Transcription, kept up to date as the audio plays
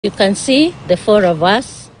You can see the four of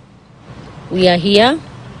us. We are here,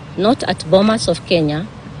 not at Bomas of Kenya,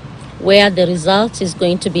 where the result is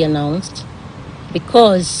going to be announced,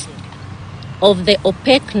 because of the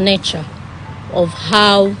opaque nature of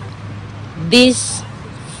how this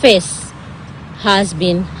phase has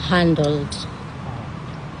been handled.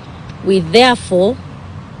 We therefore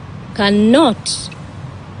cannot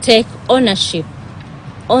take ownership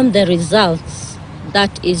on the results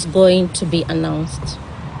that is going to be announced.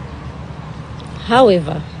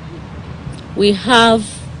 However, we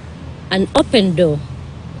have an open door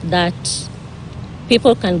that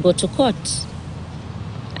people can go to court,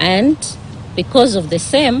 and because of the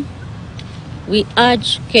same, we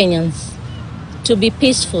urge Kenyans to be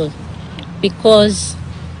peaceful, because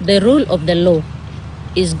the rule of the law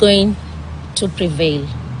is going to prevail.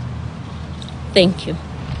 Thank you.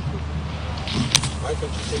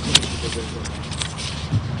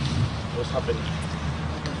 What's happening?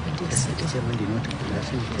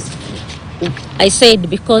 I said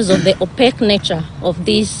because of the opaque nature of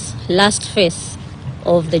this last phase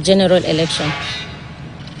of the general election,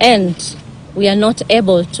 and we are not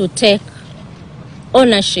able to take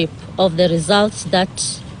ownership of the results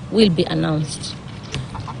that will be announced.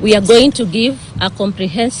 We are going to give a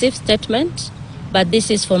comprehensive statement, but this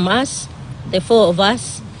is from us, the four of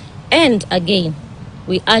us, and again,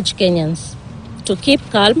 we urge Kenyans to keep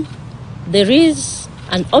calm. There is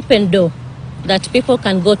an open door that people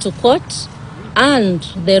can go to court, and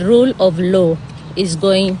the rule of law is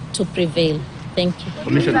going to prevail. Thank you.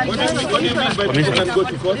 Commissioner. What do you mean by people can go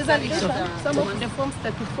to court? Some of the forms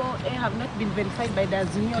 34A have not been verified by the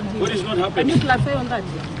Azimio team. What is not happening? Can you clarify on that?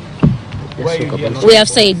 We have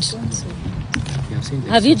said.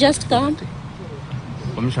 Have you just come?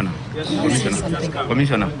 Commissioner.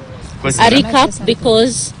 Commissioner. A recap,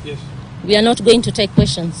 because we are not going to take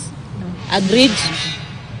questions. Agreed.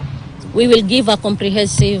 We will give a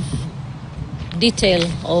comprehensive detail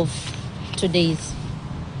of today's.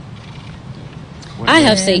 I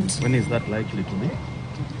have said. When is that likely to be?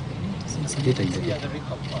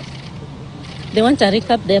 They want a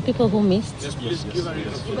recap. There are people who missed. Yes, please give a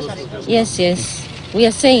recap. Yes. We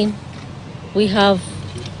are saying we have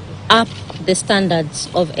upped the standards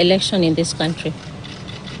of election in this country.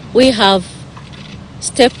 We have,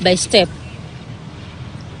 step by step,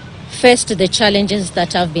 faced the challenges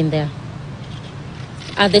that have been there.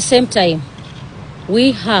 At the same time,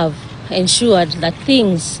 we have ensured that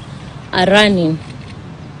things are running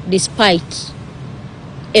despite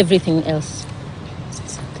everything else.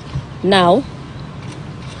 Now,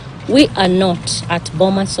 we are not at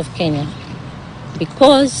Bomas of Kenya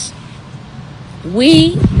because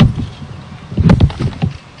we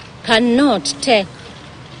cannot take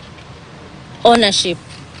ownership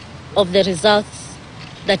of the results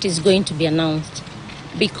that is going to be announced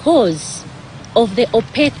because of the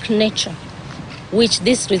opaque nature which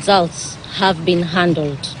these results have been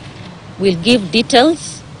handled. We'll give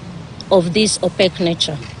details of this opaque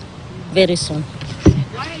nature very soon.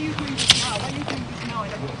 Why are you doing this now? Why are you doing this now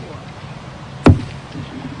and not before?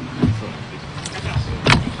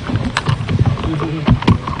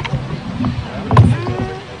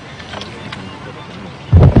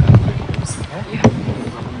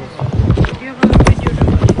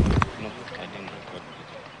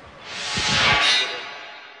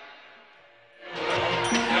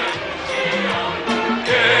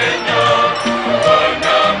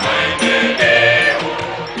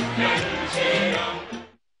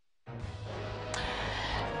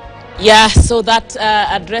 Yeah, so that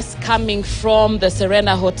address coming from the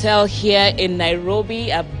Serena Hotel here in Nairobi,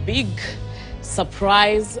 a big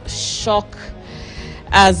surprise, shock,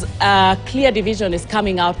 as a clear division is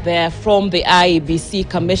coming out there from the IEBC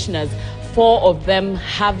commissioners. 4 of them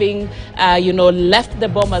having, left the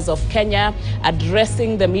Bomas of Kenya,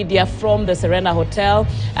 addressing the media from the Serena Hotel,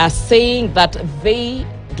 saying that they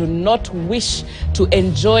do not wish to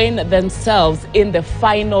enjoin themselves in the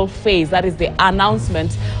final phase. That is the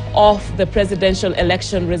announcement of the presidential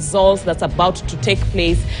election results that's about to take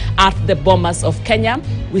place at the Bomas of Kenya.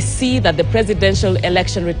 We see that the presidential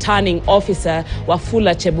election returning officer,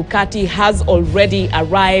 Wafula Chebukati, has already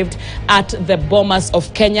arrived at the Bomas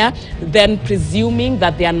of Kenya, then presuming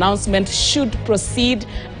that the announcement should proceed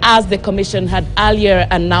as the commission had earlier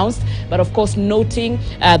announced, but of course noting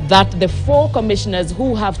that the 4 commissioners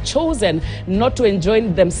who have chosen not to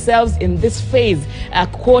enjoin themselves in this phase,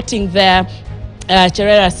 quoting their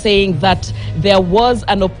Cherera saying that there was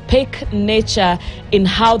an opaque nature in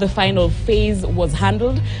how the final phase was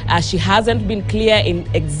handled. She hasn't been clear in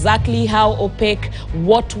exactly how opaque,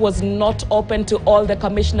 what was not open to all the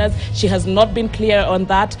commissioners. She has not been clear on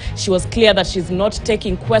that. She was clear that she's not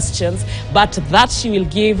taking questions, but that she will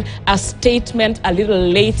give a statement a little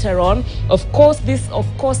later on. Of course, this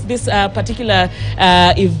particular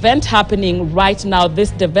event happening right now,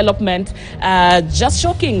 this development, just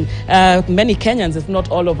shocking many Kenyans, if not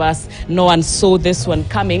all of us. No one saw this one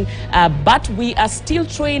coming, but we are still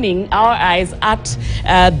training our eyes at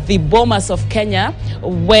the Bomas of Kenya,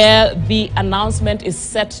 where the announcement is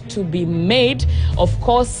set to be made. Of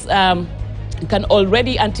course, you can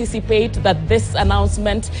already anticipate that this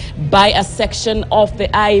announcement by a section of the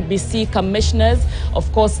IEBC commissioners,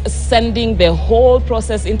 of course, sending the whole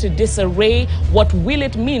process into disarray. What will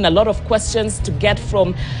it mean? A lot of questions to get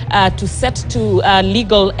from, to set to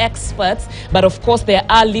legal experts. But of course, there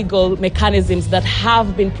are legal mechanisms that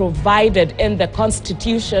have been provided in the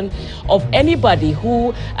Constitution of anybody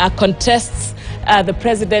who contests the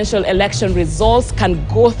presidential election results can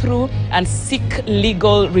go through and seek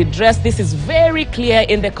legal redress. This is very clear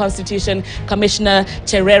in the Constitution. Commissioner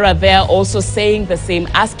Cherera there also saying the same,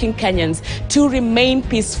 asking Kenyans to remain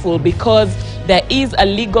peaceful because there is a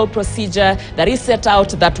legal procedure that is set out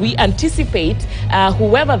that we anticipate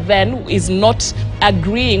whoever then is not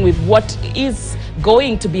agreeing with what is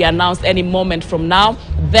going to be announced any moment from now,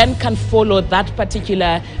 then can follow that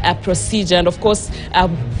particular procedure. And of course,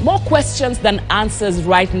 more questions than answers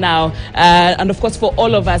right now. And of course, for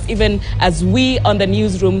all of us, even as we on the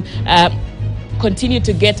newsroom continue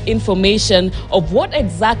to get information of what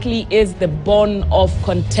exactly is the bone of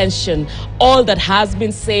contention. All that has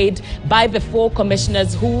been said by the 4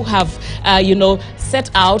 commissioners who have, set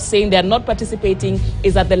out saying they are not participating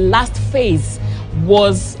is that the last phase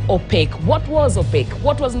was opaque. What was opaque?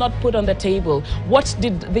 What was not put on the table? What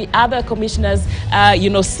did the other commissioners,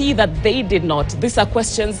 see that they did not? These are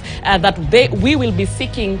questions that we will be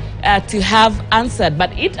seeking to have answered.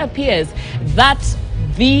 But it appears that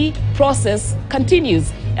the process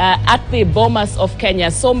continues at the Bomas of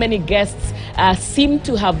Kenya. So many guests seem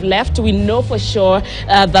to have left. We know for sure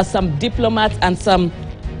that some diplomats and some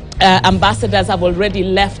ambassadors have already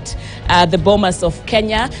left the Bomas of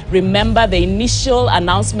Kenya. Remember, the initial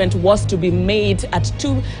announcement was to be made at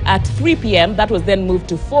 3 p.m. That was then moved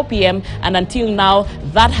to 4 p.m. And until now,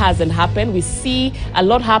 that hasn't happened. We see a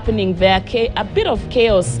lot happening there, a bit of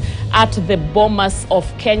chaos at the Bomas of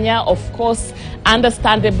Kenya. Of course,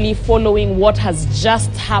 understandably following what has just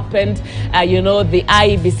happened, the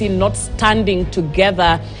IEBC not standing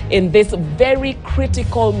together in this very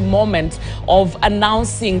critical moment of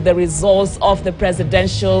announcing the results of the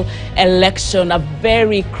presidential election, a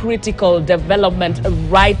very critical development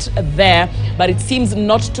right there. But it seems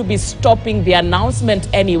not to be stopping the announcement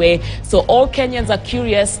anyway. So all Kenyans are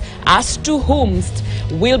curious as to whom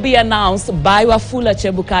will be announced by Wafula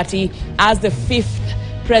Chebukati as the 5th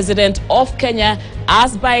President of Kenya,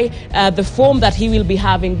 as by the form that he will be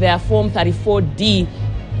having there, Form 34D,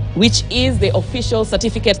 which is the official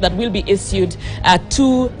certificate that will be issued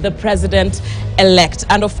to the president-elect.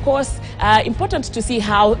 And of course, important to see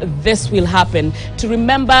how this will happen. To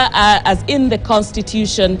remember, as in the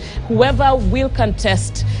Constitution, whoever will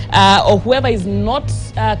contest or whoever is not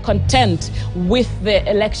content with the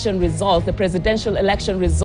election result, the presidential election result,